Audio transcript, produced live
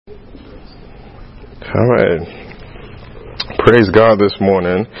All right. Praise God this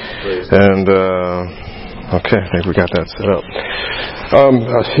morning. And, okay, I think we got that set up.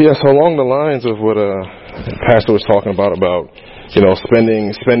 Yes, along the lines of what Pastor was talking about,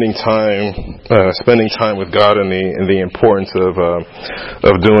 spending time with God and the importance of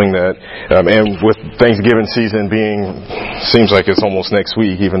doing that. And with Thanksgiving season seems like it's almost next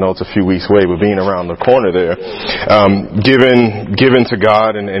week, even though it's a few weeks away, but being around the corner there, given to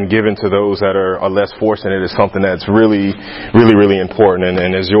God and given to those that are less fortunate is something that's really, really, really important.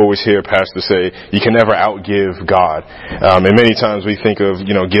 And as you always hear Pastor say, you can never outgive God. And many times we think of,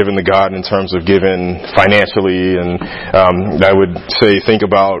 giving to God in terms of giving financially, and I would say think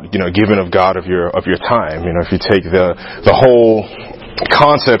about giving of God of your time. If you take the whole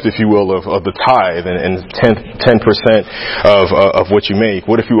concept, if you will, of the tithe and 10% of what you make,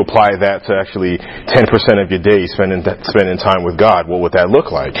 what if you apply that to actually 10% of your day spending time with God? What would that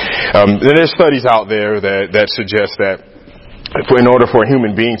look like? There's studies out there that suggest that in order for a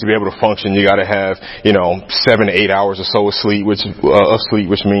human being to be able to function, you got to have 7 to 8 hours or so of sleep, which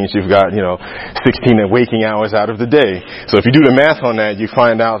means you've got 16 waking hours out of the day. So if you do the math on that, you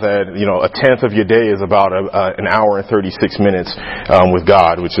find out that a tenth of your day is about an hour and 36 minutes with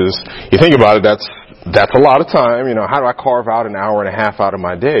God, which is, you think about it, that's a lot of time. How do I carve out an hour and a half out of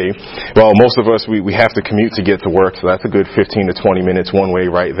my day? Well, most of us, we have to commute to get to work, so that's a good 15 to 20 minutes one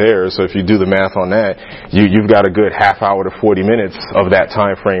way right there. So if you do the math on that, you've got a good half hour to 40 minutes of that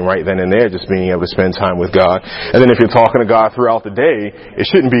time frame right then and there, just being able to spend time with God. And then if you're talking to God throughout the day, it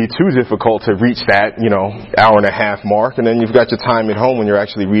shouldn't be too difficult to reach that, hour and a half mark. And then you've got your time at home when you're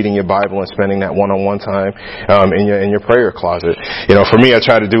actually reading your Bible and spending that one-on-one time, in your prayer closet. For me, I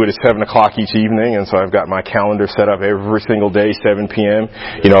try to do it at 7 o'clock each evening, and so I've got my calendar set up every single day, 7 p.m.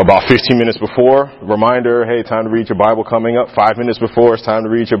 About 15 minutes before, reminder, hey, time to read your Bible coming up. 5 minutes before, it's time to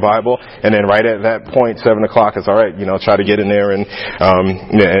read your Bible. And then right at that point, 7 o'clock, it's all right, try to get in there and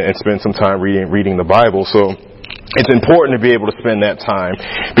spend some time reading the Bible. So it's important to be able to spend that time,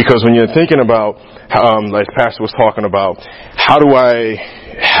 because when you're thinking about, like Pastor was talking about, how do I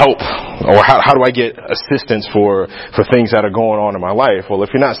help, or how do I get assistance for things that are going on in my life? Well,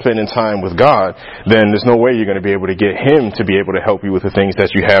 if you're not spending time with God, then there's no way you're going to be able to get Him to be able to help you with the things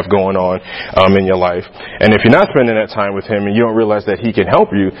that you have going on in your life. And if you're not spending that time with Him and you don't realize that He can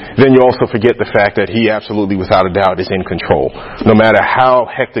help you, then you also forget the fact that He absolutely, without a doubt, is in control. No matter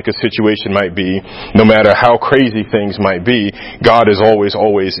how hectic a situation might be, no matter how crazy things might be, God is always,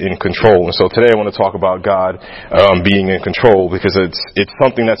 always in control. And so today I want to talk about God being in control, because it's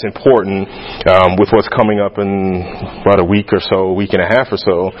something that's important with what's coming up in about a week or so, a week and a half or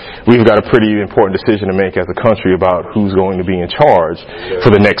so. We've got a pretty important decision to make as a country about who's going to be in charge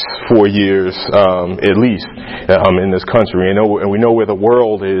for the next 4 years, at least, in this country. And we know where the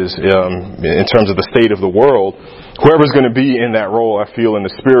world is in terms of the state of the world. Whoever's going to be in that role, I feel in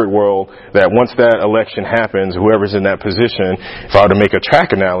the spirit world, that once that election happens, whoever's in that position, if I were to make a track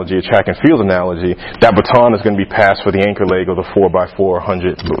and field analogy, that baton is going to be passed for the anchor leg of the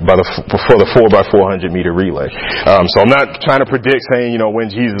 4x400 meter relay. So I'm not trying to predict saying, when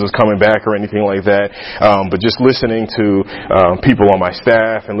Jesus is coming back or anything like that, but just listening to people on my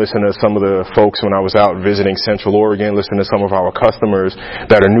staff and listening to some of the folks when I was out visiting Central Oregon, listening to some of our customers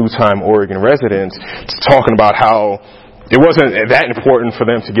that are new-time Oregon residents, talking about how it wasn't that important for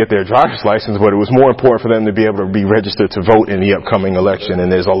them to get their driver's license, but it was more important for them to be able to be registered to vote in the upcoming election. And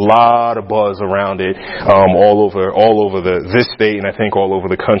there's a lot of buzz around it, all over this state, and I think all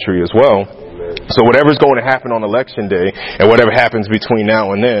over the country as well. So whatever's going to happen on election day, and whatever happens between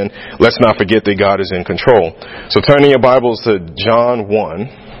now and then, let's not forget that God is in control. So turning your Bibles to John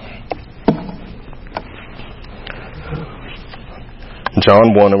 1.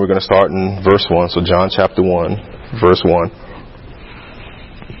 John 1, and we're going to start in verse 1. So John chapter 1, verse 1.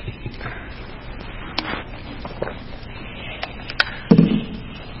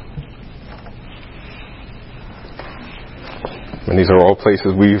 And these are all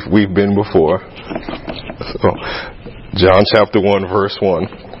places we've been before. So, John chapter 1, verse 1.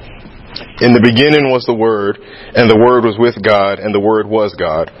 In the beginning was the Word, and the Word was with God, and the Word was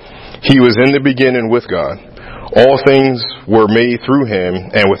God. He was in the beginning with God. All things were made through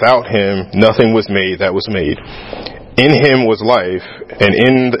Him, and without Him nothing was made that was made. In him was life,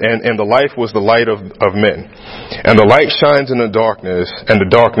 and the life was the light of men. And the light shines in the darkness, and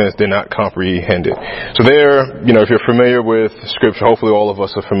the darkness did not comprehend it. So there, if you're familiar with Scripture, hopefully all of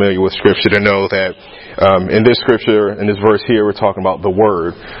us are familiar with Scripture to know that in this Scripture, in this verse here, we're talking about the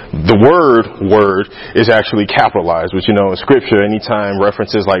Word. The word is actually capitalized, which in Scripture, anytime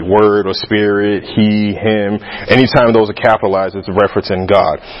references like Word or Spirit, He, Him, anytime those are capitalized, it's referencing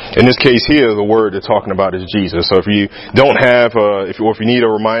God. In this case here, the Word they're talking about is Jesus. So if you don't have, if you need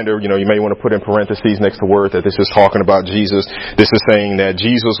a reminder, you may want to put in parentheses next to Word that this is talking about Jesus. This is saying that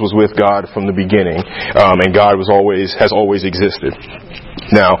Jesus was with God from the beginning, and God has always existed.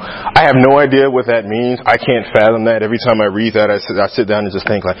 Now, I have no idea what that means. I can't fathom that. Every time I read that, I sit down and just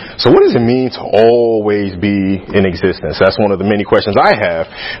think so what does it mean to always be in existence? That's one of the many questions I have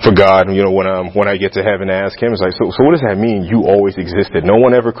for God, when I get to heaven and ask Him. It's so what does that mean? You always existed. No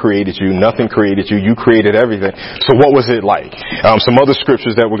one ever created you. Nothing created you. You created everything. So what was it like? Some other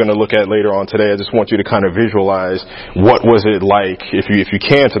scriptures that we're going to look at later on today, I just want you to kind of visualize what was it like, if you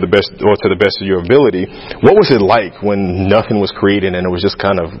can, to the best of your ability. What was it like when nothing was created and it was just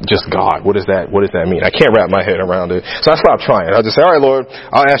kind of just God? What does that mean? I can't wrap my head around it. So I stopped trying. I just say, all right, Lord,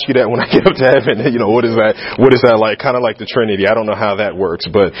 I'll ask you that when I get up to heaven. What is that like? Kind of like the Trinity. I don't know how that works,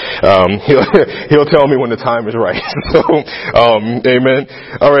 but he'll tell me when the time is right. So, amen.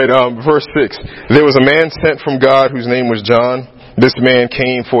 All right, verse 6. There was a man sent from God whose name was John. This man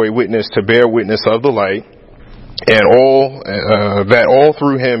came for a witness to bear witness of the light, and that all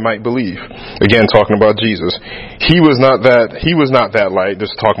through him might believe. Again, talking about Jesus. He was not that light.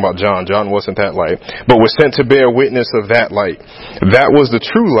 This is talking about John. John wasn't that light, but was sent to bear witness of that light. That was the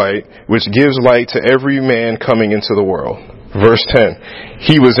true light, which gives light to every man coming into the world. Verse 10.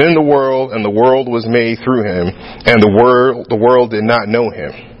 He was in the world, and the world was made through him, and the world did not know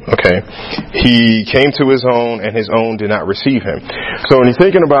him. Okay. He came to his own, and his own did not receive him. So when you're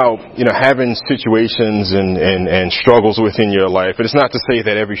thinking about, having situations and struggles within your life, and it's not to say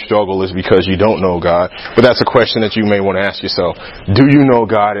that every struggle is because you don't know God, but that's a question that you may want to ask yourself. Do you know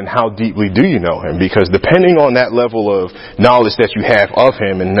God, and how deeply do you know Him? Because depending on that level of knowledge that you have of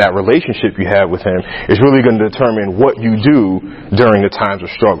Him and that relationship you have with Him is really going to determine what you do during the times of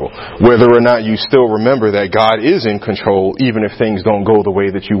struggle. Whether or not you still remember that God is in control, even if things don't go the way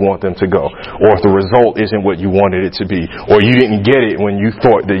that you want them to go, or if the result isn't what you wanted it to be, or you didn't get it when you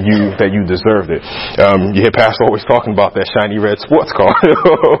thought that you deserved it. You hear Pastor always talking about that shiny red sports car.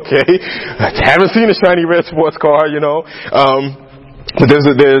 Okay, I haven't seen a shiny red sports car, But there's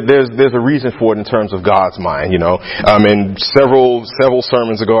a reason for it in terms of God's mind, And several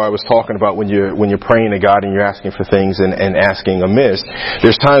sermons ago, I was talking about when you're praying to God and you're asking for things and asking amiss.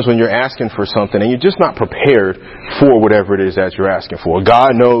 There's times when you're asking for something and you're just not prepared for whatever it is that you're asking for.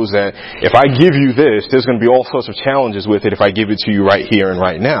 God knows that if I give you this, there's going to be all sorts of challenges with it if I give it to you right here and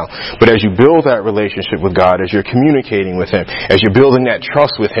right now. But as you build that relationship with God, as you're communicating with Him, as you're building that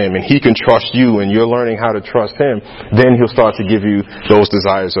trust with Him, and He can trust you, and you're learning how to trust Him, then He'll start to give you those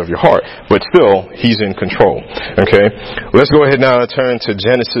desires of your heart. But still, He's in control. Okay? Let's go ahead now and turn to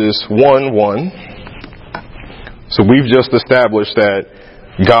Genesis 1:1. So we've just established that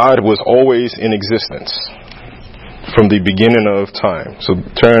God was always in existence from the beginning of time. So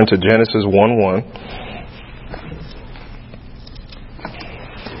turn to Genesis 1:1.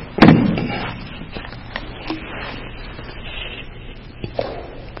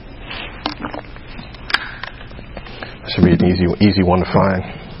 Should be an easy one to find.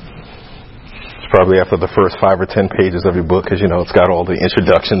 It's probably after the first 5 or 10 pages of your book, because it's got all the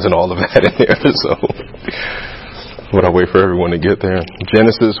introductions and all of that in there. So, would I wait for everyone to get there?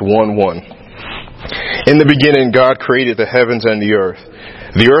 Genesis 1:1. In the beginning, God created the heavens and the earth.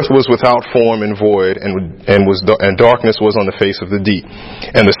 The earth was without form and void, and darkness was on the face of the deep.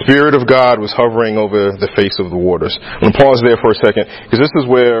 And the Spirit of God was hovering over the face of the waters. I'm going to pause there for a second, because this is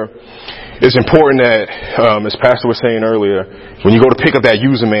where it's important that, as Pastor was saying earlier, when you go to pick up that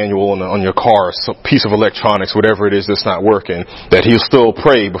user manual on your car, some piece of electronics, whatever it is that's not working, that He'll still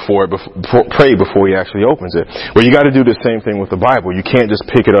pray before He actually opens it. Well, you got to do the same thing with the Bible. You can't just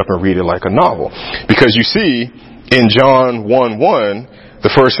pick it up and read it like a novel, because you see in John 1:1. The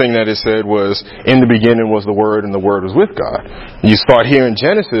first thing that it said was, in the beginning was the Word, and the Word was with God. You start here in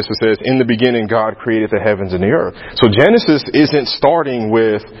Genesis, it says, in the beginning God created the heavens and the earth. So Genesis isn't starting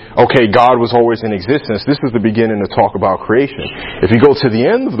with, okay, God was always in existence. This is the beginning to talk about creation. If you go to the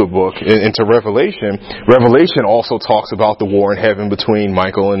end of the book, into Revelation, Revelation also talks about the war in heaven between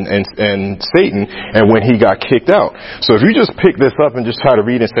Michael and Satan, and when he got kicked out. So if you just pick this up and just try to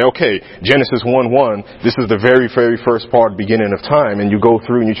read and say, okay, Genesis 1:1, this is the very, very first part, beginning of time, and you go go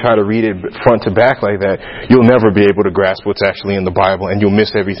through and you try to read it front to back like that, you'll never be able to grasp what's actually in the Bible, and you'll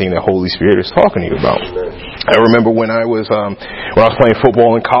miss everything that Holy Spirit is talking to you about. I remember when I was playing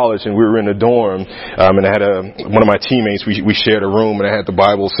football in college and we were in a dorm, and I had one of my teammates, we shared a room, and I had the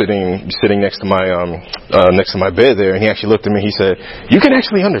Bible sitting next to my bed there, and he actually looked at me, he said, "You can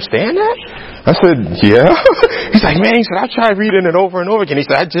actually understand that?" I said, "Yeah." He's like, "Man," he said, "I've tried reading it over and over again." He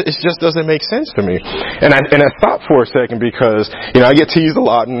said, "It just doesn't make sense to me." And I stopped for a second because, I get teased a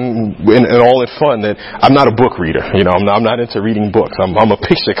lot and all in fun that I'm not a book reader. I'm not into reading books. I'm a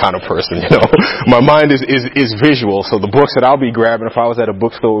picture kind of person. My mind is visual. So the books that I'll be grabbing if I was at a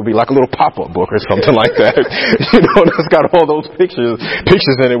bookstore would be like a little pop-up book or something like that. That's got all those pictures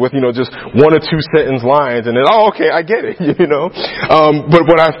in it with, just 1 or 2 sentence lines, and then, oh, okay, I get it. But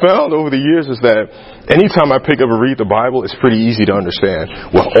what I found over the years is that anytime I pick up and read the Bible, it's pretty easy to understand.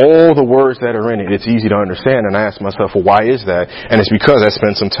 With all the words that are in it, it's easy to understand. And I ask myself, well, why is that? And it's because I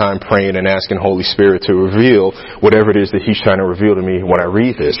spent some time praying and asking Holy Spirit to reveal whatever it is that He's trying to reveal to me when I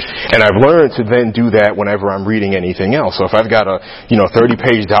read this. And I've learned to then do that whenever I'm reading anything else. So if I've got a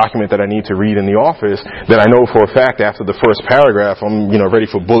 30-page document that I need to read in the office, then I know for a fact after the first paragraph, I'm ready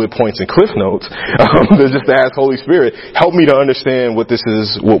for bullet points and cliff notes. Just to ask Holy Spirit, help me to understand what this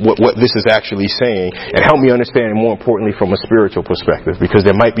is, what this is actually saying. And help me understand, more importantly, from a spiritual perspective, because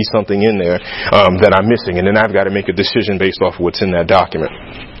there might be something in there that I'm missing, and then I've got to make a decision based off of what's in that document.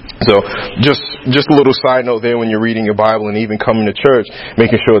 So just a little side note there when you're reading your Bible and even coming to church,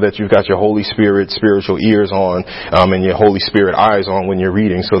 making sure that you've got your Holy Spirit spiritual ears on and your Holy Spirit eyes on when you're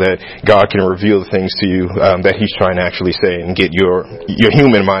reading, so that God can reveal the things to you that He's trying to actually say and get your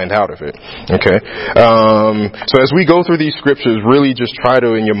human mind out of it. Okay? So as we go through these scriptures, really just try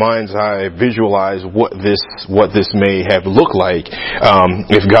to, in your mind's eye, visualize what this may have looked like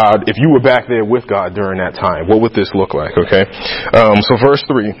if you were back there with God during that time. What would this look like? Okay? So verse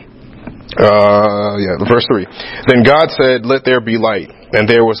 3. Verse 3. Then God said, "Let there be light," and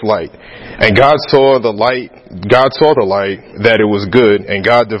there was light. And God saw the light that it was good, and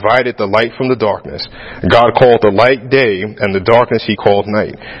God divided the light from the darkness. God called the light day, and the darkness He called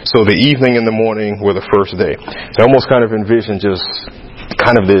night. So the evening and the morning were the first day. So I almost kind of envision just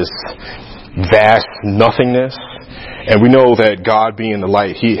kind of this vast nothingness. And we know that God being the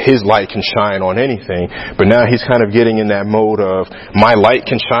light, His light can shine on anything. But now He's kind of getting in that mode of, my light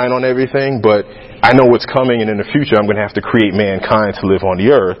can shine on everything, but I know what's coming, and in the future I'm going to have to create mankind to live on the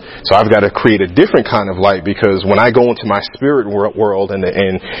earth. So I've got to create a different kind of light, because when I go into my spirit world and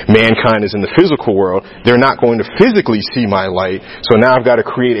mankind is in the physical world, they're not going to physically see my light. So now I've got to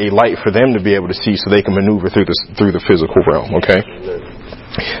create a light for them to be able to see, so they can maneuver through the physical realm. Okay.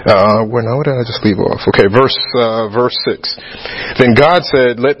 Where did I just leave off? Okay, verse 6. Then God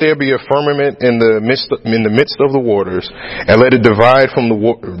said, "Let there be a firmament in the midst of the waters, and let it divide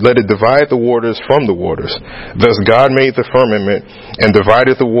the waters from the waters. Thus God made the firmament and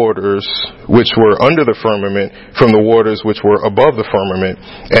divided the waters which were under the firmament from the waters which were above the firmament,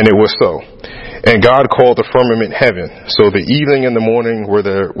 and it was so. And God called the firmament heaven. So the evening and the morning were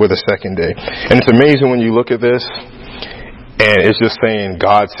the second day." And it's amazing when you look at this. And it's just saying,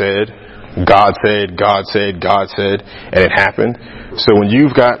 God said, God said, God said, God said, and it happened. So when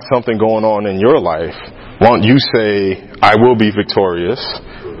you've got something going on in your life, won't you say, I will be victorious.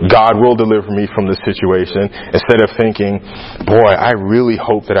 God will deliver me from this situation, instead of thinking, boy, I really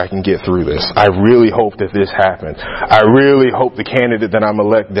hope that I can get through this. I really hope that this happens. I really hope the candidate that I'm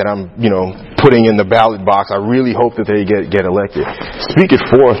putting in the ballot box, I really hope that they get elected. Speak it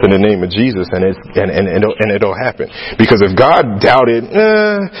forth in the name of Jesus, and it'll happen. Because if God doubted,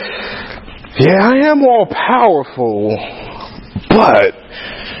 I am all powerful, but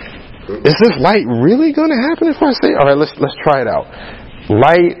is this light really going to happen if I say, all right, let's try it out.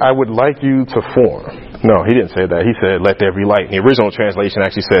 Light, I would like you to form. No, He didn't say that. He said, "Let there be light." And the original translation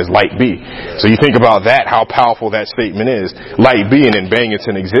actually says, "Light be." So you think about that, how powerful that statement is. Light be, and then bang, it's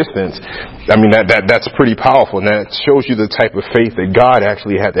in existence. I mean, that's pretty powerful. And that shows you the type of faith that God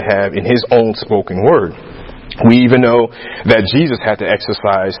actually had to have in His own spoken word. We even know that Jesus had to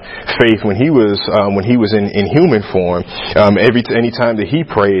exercise faith when He was in human form. Anytime that He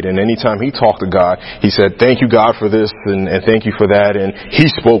prayed and anytime He talked to God, He said, "Thank you, God, for this, and thank you for that." And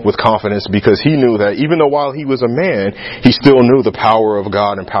He spoke with confidence, because He knew that even though while He was a man, He still knew the power of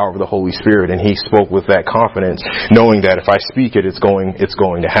God and power of the Holy Spirit, and He spoke with that confidence, knowing that if I speak it, it's going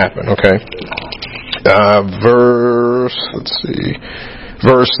to happen. Okay. Verse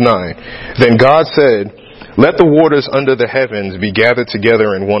 9. Then God said, "Let the waters under the heavens be gathered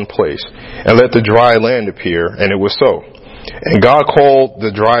together in one place, and let the dry land appear," and it was so. And God called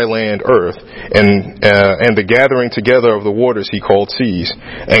the dry land earth, and the gathering together of the waters he called seas.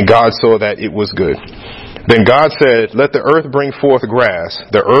 And God saw that it was good. Then God said, let the earth bring forth grass,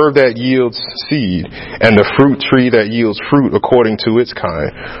 the herb that yields seed, and the fruit tree that yields fruit according to its kind,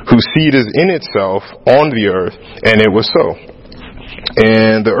 whose seed is in itself on the earth. And it was so.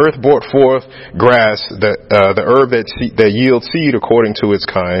 And the earth brought forth grass, the herb that yields seed according to its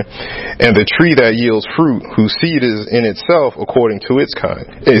kind, and the tree that yields fruit, whose seed is in itself according to its kind.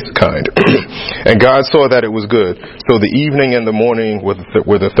 And God saw that it was good. So the evening and the morning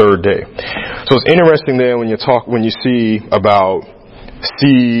were the third day. So it's interesting there when you see about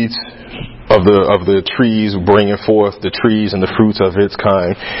seeds of the trees bringing forth the trees and the fruits of its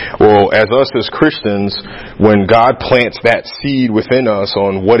kind. Well, as Christians, when God plants that seed within us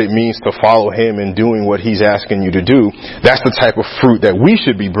on what it means to follow him and doing what he's asking you to do, that's the type of fruit that we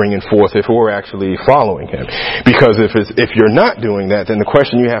should be bringing forth if we're actually following him. Because if you're not doing that, then the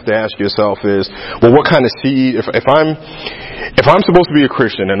question you have to ask yourself is, well, what kind of seed, if I'm supposed to be a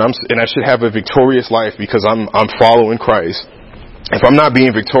Christian and I should have a victorious life because I'm following Christ, if I'm not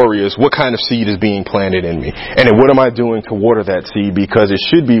being victorious, what kind of seed is being planted in me? And then what am I doing to water that seed? Because it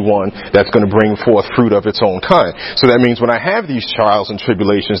should be one that's going to bring forth fruit of its own kind. So that means when I have these trials and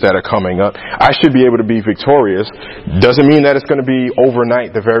tribulations that are coming up, I should be able to be victorious. Doesn't mean that it's going to be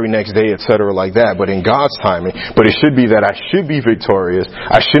overnight, the very next day, etc. like that, but in God's timing. But it should be that I should be victorious.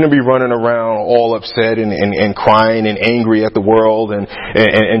 I shouldn't be running around all upset and crying and angry at the world and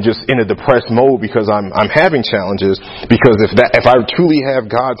just in a depressed mode because I'm having challenges. Because if I truly have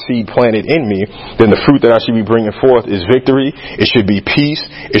God's seed planted in me, then the fruit that I should be bringing forth is victory. It should be peace.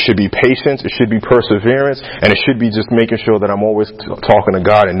 It should be patience. It should be perseverance. And it should be just making sure that I'm always talking to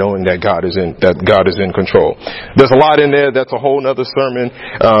God and knowing that God is in control. There's a lot in there. That's a whole nother sermon,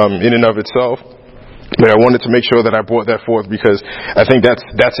 in and of itself. But I wanted to make sure that I brought that forth because I think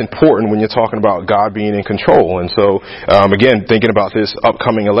that's important when you're talking about God being in control. And so, again, thinking about this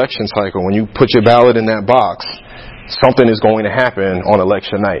upcoming election cycle, when you put your ballot in that box, something is going to happen on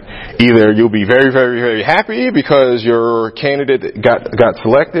election night. Either you'll be very, very, very happy because your candidate got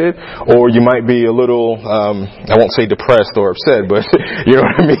selected, or you might be a little, I won't say depressed or upset, but you know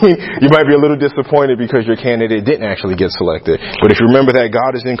what I mean? You might be a little disappointed because your candidate didn't actually get selected. But if you remember that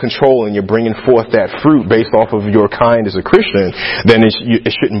God is in control and you're bringing forth that fruit based off of your kind as a Christian, then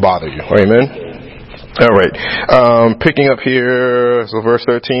it shouldn't bother you. Amen? All right. Picking up here, so verse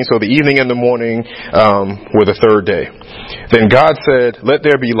 13. So the evening and the morning were the third day. Then God said, let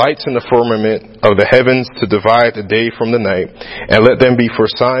there be lights in the firmament of the heavens to divide the day from the night, and let them be for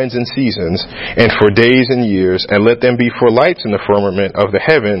signs and seasons, and for days and years, and let them be for lights in the firmament of the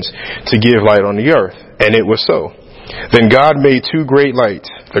heavens to give light on the earth. And it was so. Then God made two great lights,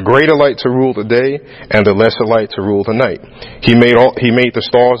 the greater light to rule the day, and the lesser light to rule the night. He made the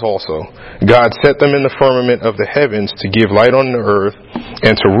stars also. God set them in the firmament of the heavens to give light on the earth,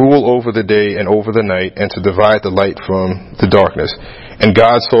 and to rule over the day and over the night, and to divide the light from the darkness. And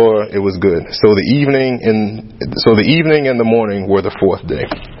God saw it was good. So the evening and the morning were the fourth day.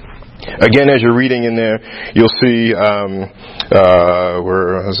 Again, as you're reading in there, you'll see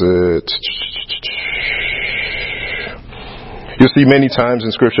where is it? You'll see many times in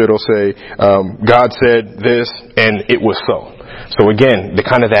Scripture it'll say, God said this, and it was so. So again, the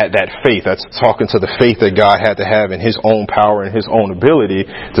kind of that faith, that's talking to the faith that God had to have in his own power and his own ability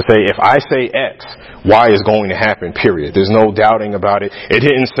to say, if I say X, Y is going to happen, period. There's no doubting about it. It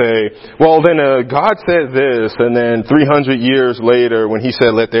didn't say, well, then God said this, and then 300 years later, when he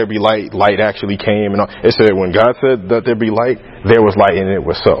said, let there be light, light actually came. And it said, when God said, let there be light, there was light, and it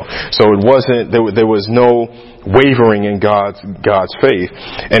was so. So it wasn't, there was no wavering in God's faith.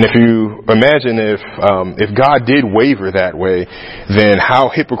 And if you imagine if God did waver that way, then how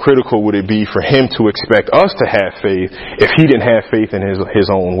hypocritical would it be for him to expect us to have faith if he didn't have faith in his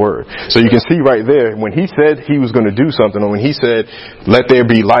own word? So you can see right there, when he said he was going to do something, or when he said, let there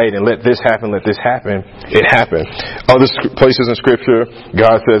be light and let this happen, it happened. Other places in Scripture,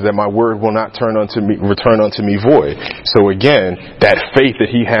 God says that my word will not return unto me void. So again, that faith that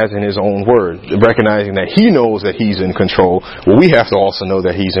he has in his own word, recognizing that he knows that he's in control, well, we have to also know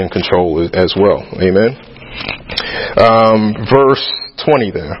that he's in control as well. Amen. Verse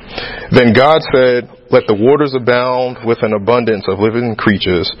 20 there. Then God said, let the waters abound with an abundance of living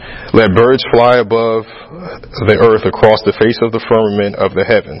creatures. Let birds fly above the earth across the face of the firmament of the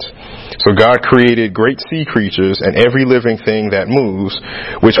heavens. So God created great sea creatures and every living thing that moves,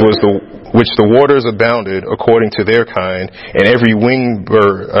 which the waters abounded according to their kind, and every winged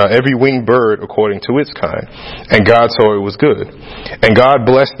bird according to its kind. And God saw it was good. And God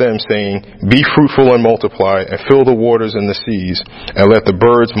blessed them, saying, Be fruitful and multiply, and fill the waters and the seas, and let the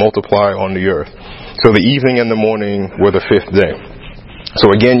birds multiply on the earth. So the evening and the morning were the fifth day.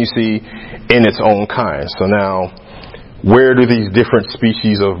 So again, you see, in its own kind. So now, where do these different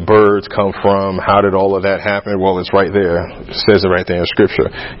species of birds come from? How did all of that happen? Well, it's right there. It says it right there in Scripture.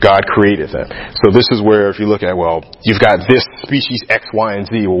 God created them. So this is where, if you look at, well, you've got this species X, Y, and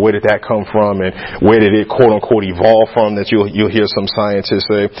Z. Well, where did that come from? And where did it, quote unquote, evolve from? That you'll hear some scientists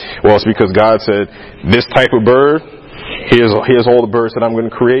say, well, it's because God said, this type of bird, here's all the birds that I'm going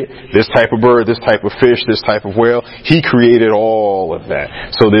to create. This type of bird, this type of fish, this type of whale. He created all of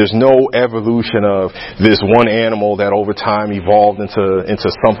that. So there's no evolution of this one animal that over time evolved into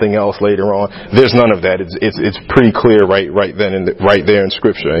something else later on. There's none of that. It's pretty clear right there in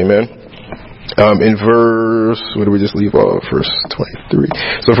Scripture. Amen. In verse, what did we just leave off? Verse 23.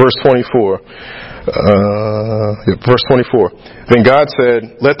 So verse 24. Verse 24. Then God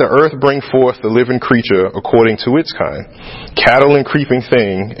said, Let the earth bring forth the living creature according to its kind, cattle and creeping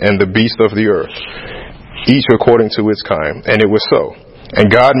thing, and the beast of the earth, each according to its kind. And it was so. And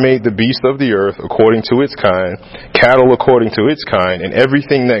God made the beast of the earth according to its kind, cattle according to its kind, and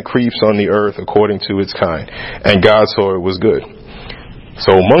everything that creeps on the earth according to its kind. And God saw it was good.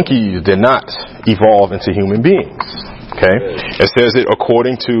 So monkeys did not evolve into human beings. Okay? It says it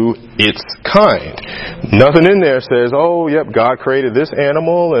according to its kind. Nothing in there says, oh, yep, God created this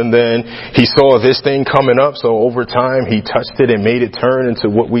animal and then he saw this thing coming up. So over time he touched it and made it turn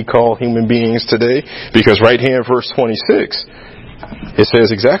into what we call human beings today. Because right here in verse 26, it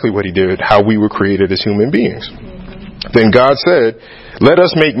says exactly what he did, how we were created as human beings. Then God said, Let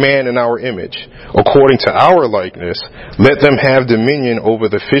us make man in our image, according to our likeness. Let them have dominion over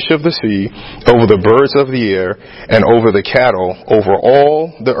the fish of the sea, over the birds of the air, and over the cattle, over all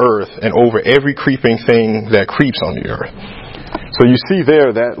the earth, and over every creeping thing that creeps on the earth. So you see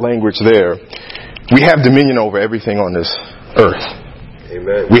there, that language there. We have dominion over everything on this earth.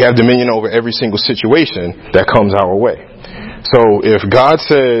 Amen. We have dominion over every single situation that comes our way. So if God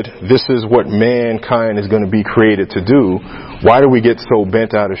said this is what mankind is going to be created to do, why do we get so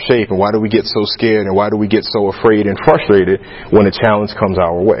bent out of shape, and why do we get so scared, and why do we get so afraid and frustrated when a challenge comes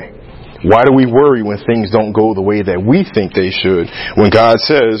our way? Why do we worry when things don't go the way that we think they should, when God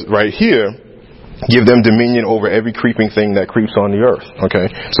says right here, give them dominion over every creeping thing that creeps on the earth. Okay?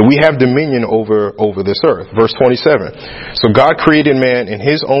 So we have dominion over this earth. Verse 27. So God created man in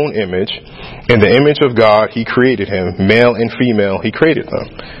his own image. In the image of God, he created him. Male and female, he created them.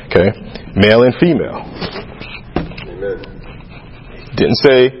 Okay? Male and female. Amen. Didn't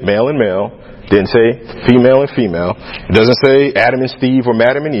say male and male. Didn't say female and female. It doesn't say Adam and Steve or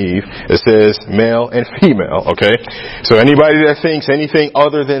Madam and Eve. It says male and female, okay? So anybody that thinks anything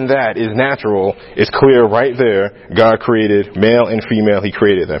other than that is natural, it's clear right there. God created male and female. He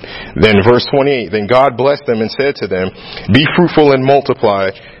created them. Then verse 28, then God blessed them and said to them, Be fruitful and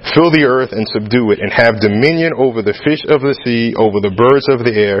multiply, fill the earth and subdue it, and have dominion over the fish of the sea, over the birds of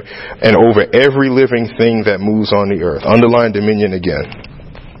the air, and over every living thing that moves on the earth. Underline dominion again.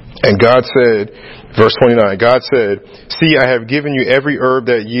 And God said, verse 29, God said, See, I have given you every herb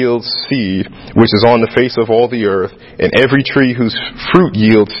that yields seed, which is on the face of all the earth, and every tree whose fruit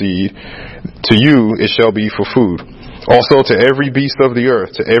yields seed. To you it shall be for food. Also to every beast of the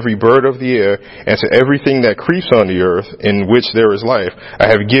earth, to every bird of the air, and to everything that creeps on the earth, in which there is life,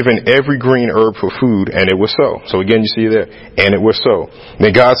 I have given every green herb for food, and it was so. So again, you see there, and it was so. Then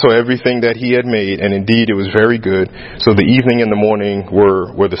God saw everything that he had made, and indeed it was very good. So the evening and the morning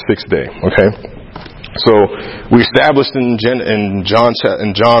were the sixth day. Okay? So we established in John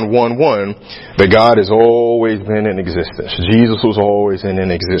 1:1 that God has always been in existence. Jesus was always in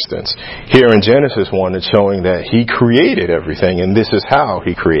existence. Here in Genesis 1, it's showing that he created everything, and this is how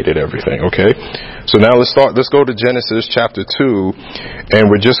he created everything. Okay? So now let's go to Genesis chapter 2,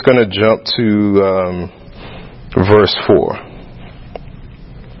 and we're just going to jump to verse 4.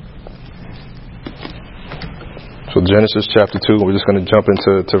 So Genesis chapter 2, we're just going to jump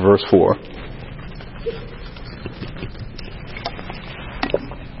into verse 4.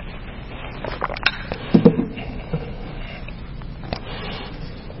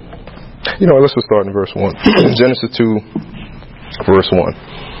 You know, let's just start in verse 1. Genesis 2, verse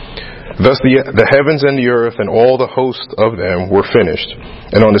 1. Thus the heavens and the earth and all the host of them were finished.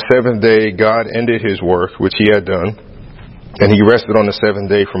 And on the seventh day God ended his work which he had done, and he rested on the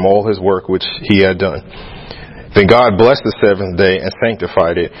seventh day from all his work which he had done. Then God blessed the seventh day and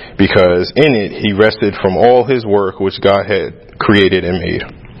sanctified it, because in it he rested from all his work which God had created and made.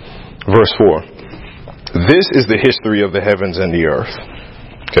 Verse 4. This is the history of the heavens and the earth.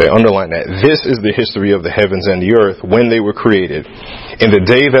 Okay, underline that. This is the history of the heavens and the earth when they were created. In the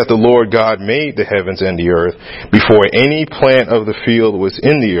day that the Lord God made the heavens and the earth, before any plant of the field was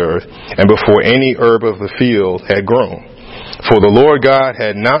in the earth, and before any herb of the field had grown. For the Lord God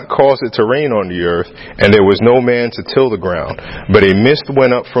had not caused it to rain on the earth, and there was no man to till the ground. But a mist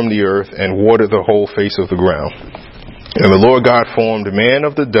went up from the earth and watered the whole face of the ground. And the Lord God formed man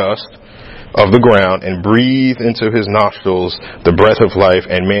of the dust of the ground and breathed into his nostrils the breath of life,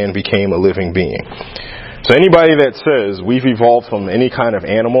 and man became a living being. So anybody that says we've evolved from any kind of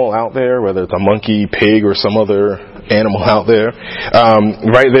animal out there, whether it's a monkey, pig, or some other animal out there,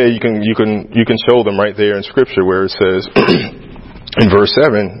 right there you can show them right there in Scripture where it says in verse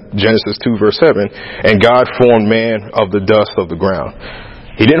 7, Genesis 2 verse 7, and God formed man of the dust of the ground.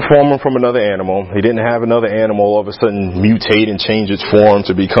 He didn't form him from another animal. He didn't have another animal all of a sudden mutate and change its form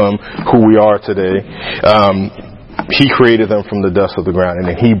to become who we are today. He created them from the dust of the ground, and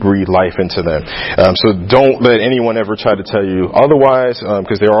then he breathed life into them. So don't let anyone ever try to tell you otherwise,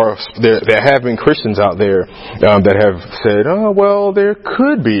 because there have been Christians out there that have said, oh, well, there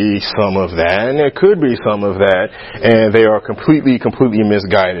could be some of that, and there could be some of that, and they are completely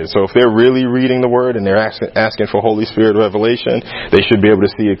misguided. So if they're really reading the Word and they're asking for Holy Spirit revelation, they should be able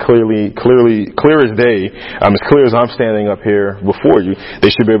to see it clear as day, as clear as I'm standing up here before you. They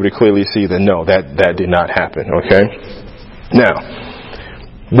should be able to clearly see that no, that did not happen. Okay. Now,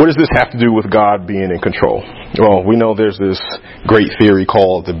 what does this have to do with God being in control? Well, we know there's this great theory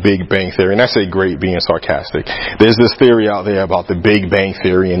called the Big Bang Theory, and I say great being sarcastic. There's this theory out there about the Big Bang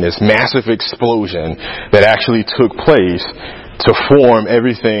Theory and this massive explosion that actually took place to form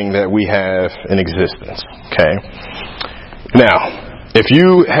everything that we have in existence. Okay? Now, if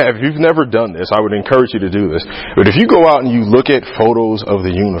you've never done this, I would encourage you to do this. But if you go out and you look at photos of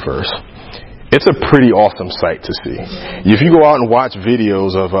the universe, it's a pretty awesome sight to see. If you go out and watch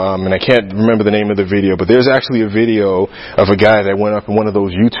videos of, and I can't remember the name of the video, but there's actually a video of a guy that went up in one of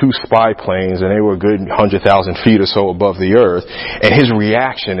those U-2 spy planes, and they were a good 100,000 feet or so above the earth. And his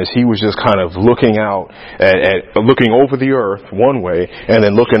reaction is he was just kind of looking out looking over the earth one way, and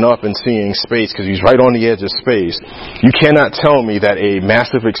then looking up and seeing space, because he's right on the edge of space. You cannot tell me that a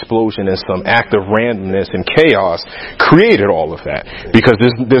massive explosion and some act of randomness and chaos created all of that, because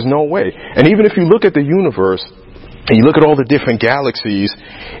there's no way. And even if you look at the universe and you look at all the different galaxies,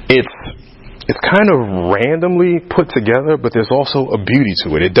 it's kind of randomly put together, but there's also a beauty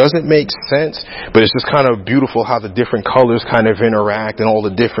to it. It doesn't make sense, but it's just kind of beautiful how the different colors kind of interact and all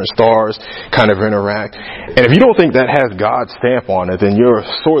the different stars kind of interact. And if you don't think that has God's stamp on it, then you're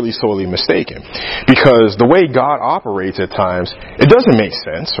sorely mistaken. Because the way God operates at times, it doesn't make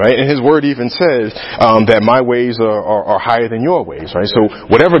sense, right? And His Word even says that my ways are higher than your ways, right? So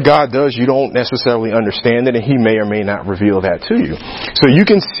whatever God does, you don't necessarily understand it, and He may or may not reveal that to you. So you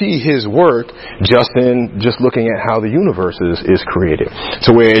can see His work just looking at how the universe is created. So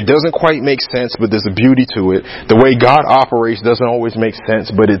where it doesn't quite make sense, but there's a beauty to it. The way God operates doesn't always make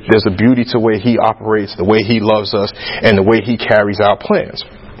sense, but there's a beauty to the way He operates, the way He loves us, and the way He carries out plans.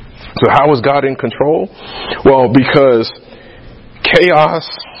 So how is God in control? Well, because chaos,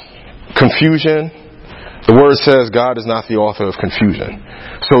 confusion, the Word says God is not the author of confusion.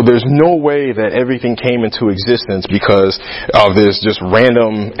 So there's no way that everything came into existence because of this just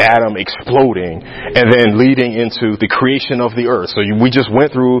random atom exploding and then leading into the creation of the earth. So we just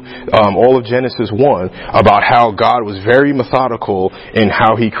went through all of Genesis 1 about how God was very methodical in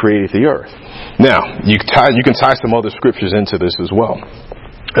how He created the earth. Now, you can tie some other scriptures into this as well.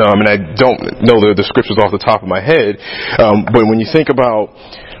 And I don't know the scriptures off the top of my head, but when you think about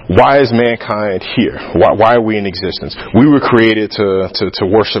why is mankind here? Why are we in existence? We were created to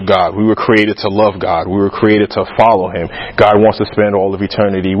worship God. We were created to love God. We were created to follow Him. God wants to spend all of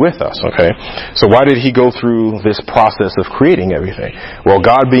eternity with us, okay? So why did He go through this process of creating everything? Well,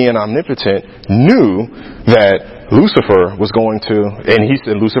 God being omnipotent knew that Lucifer was going to, and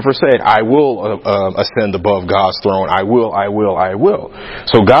Lucifer said, I will ascend above God's throne. I will.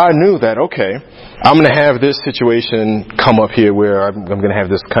 So God knew that, okay, I'm going to have this situation come up here where I'm going to have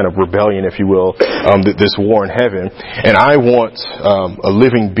this kind of rebellion, if you will, this war in heaven. And I want a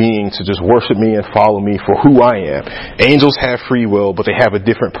living being to just worship me and follow me for who I am. Angels have free will, but they have a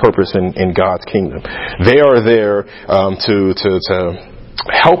different purpose in God's kingdom. They are there to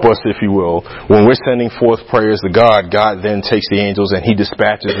help us, if you will, when we're sending forth prayers to God. God then takes the angels and he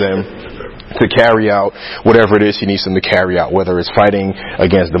dispatches them to carry out whatever it is he needs them to carry out, whether it's fighting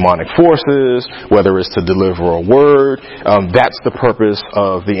against demonic forces, whether it's to deliver a word. That's the purpose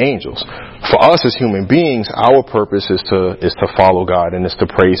of the angels. For us as human beings, our purpose is to follow God, and is to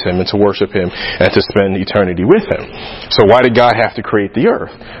praise him and to worship him and to spend eternity with him. So why did God have to create the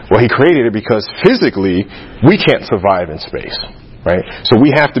earth? Well, he created it because physically we can't survive in space. Right? So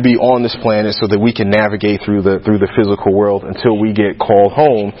we have to be on this planet so that we can navigate through the physical world until we get called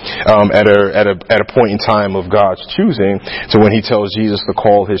home, at a point in time of God's choosing. So when he tells Jesus to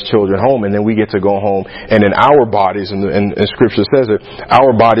call his children home, and then we get to go home, and in our bodies, and scripture says it, our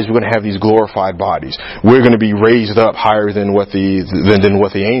bodies, we're going to have these glorified bodies. We're going to be raised up higher than what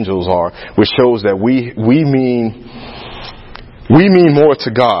the angels are, which shows that we mean more to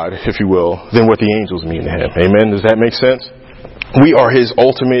God, if you will, than what the angels mean to him. Amen? Does that make sense? We are his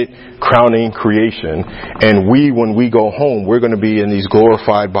ultimate crowning creation, and when we go home, we're going to be in these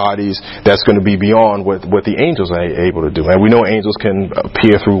glorified bodies that's going to be beyond what the angels are able to do. And we know angels can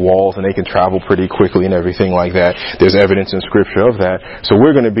peer through walls, and they can travel pretty quickly and everything like that. There's evidence in scripture of that. So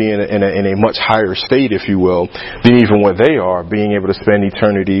we're going to be in a much higher state, if you will, than even what they are, being able to spend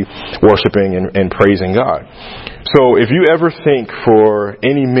eternity worshiping and praising God. So if you ever think for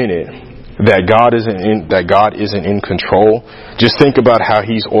any minute that God isn't in control, just think about how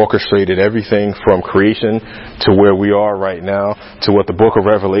he's orchestrated everything from creation to where we are right now, to what the book of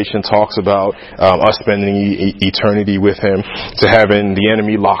Revelation talks about, us spending eternity with him, to having the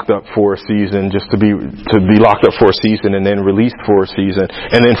enemy locked up for a season, just to be locked up for a season and then released for a season,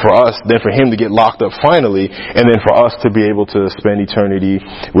 and then for him to get locked up finally, and then for us to be able to spend eternity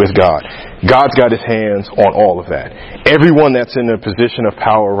with God. God's got his hands on all of that. Everyone that's in a position of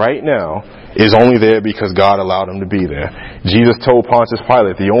power right now is only there because God allowed him to be there. Jesus told Pontius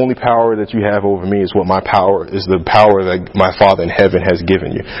Pilate, the only power that you have over me is the power that my Father in heaven has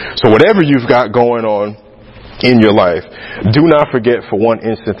given you. So whatever you've got going on in your life, do not forget for one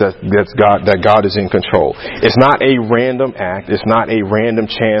instant that God is in control. It's not a random act. It's not a random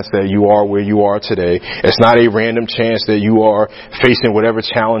chance that you are where you are today. It's not a random chance that you are facing whatever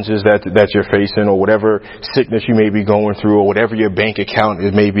challenges that you're facing, or whatever sickness you may be going through, or whatever your bank account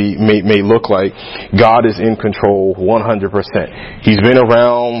may look like. God is in control 100%. He's been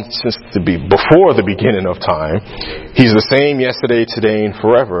around before the beginning of time. He's the same yesterday, today, and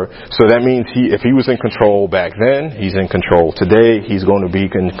forever. So that means if he was in control back then, he's in control today. He's going to be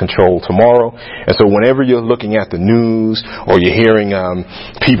in control tomorrow. And so whenever you're looking at the news, or you're hearing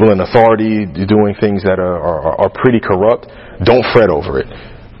people in authority doing things that are pretty corrupt, don't fret over it.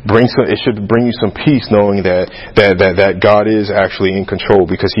 It should bring you some peace knowing that God is actually in control,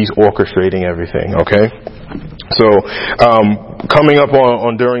 because he's orchestrating everything. Okay? So, coming up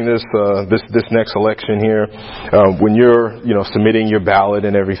on during this next election here, when you're, submitting your ballot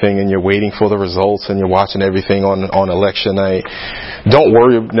and everything, and you're waiting for the results, and you're watching everything on election night, don't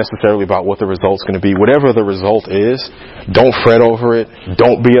worry necessarily about what the result's going to be. Whatever the result is, don't fret over it.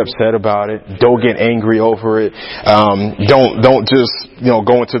 Don't be upset about it. Don't get angry over it. Don't just,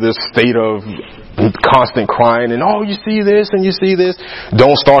 go into this state of constant crying and, you see this and you see this.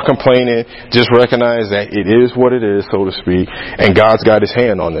 Don't start complaining. Just recognize that it is what it is, so to speak, and God's got his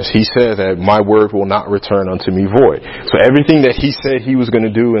hand on this. He said that my word will not return unto me void. So everything that he said he was going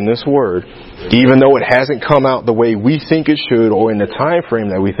to do in this word, even though it hasn't come out the way we think it should, or in the time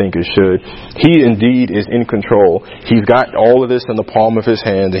frame that we think it should, he indeed is in control. He's got all of this in the palm of his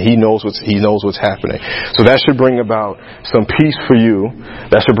hand, and he knows what's happening. So that should bring about some peace for you.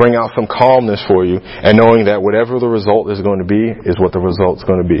 That should bring out some calmness for you, and knowing that whatever the result is going to be is what the result's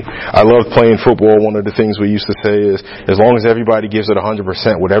going to be. I love playing football. One of the things we used to say is, as long as everybody gives it 100%,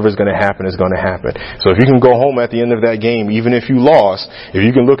 whatever's going to happen is going to happen. So if you can go home at the end of that game, even if you lost, if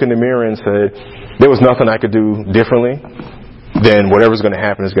you can look in the mirror and say, there was nothing I could do differently, then whatever's going to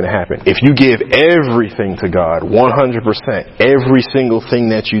happen is going to happen. If you give everything to God, 100%, every single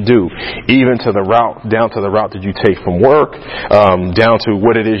thing that you do, even down to the route that you take from work, down to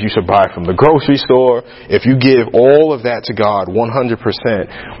what it is you should buy from the grocery store, if you give all of that to God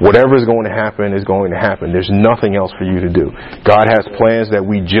 100%, whatever is going to happen is going to happen. There's nothing else for you to do. God has plans that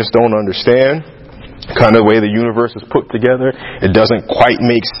we just don't understand. Kind of the way the universe is put together, it doesn't quite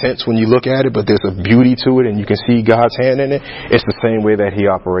make sense when you look at it, but there's a beauty to it, and you can see God's hand in it. It's the same way that he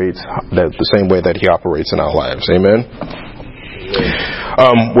operates. The same way that he operates in our lives. Amen.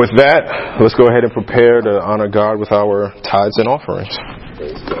 With that, let's go ahead and prepare to honor God with our tithes and offerings.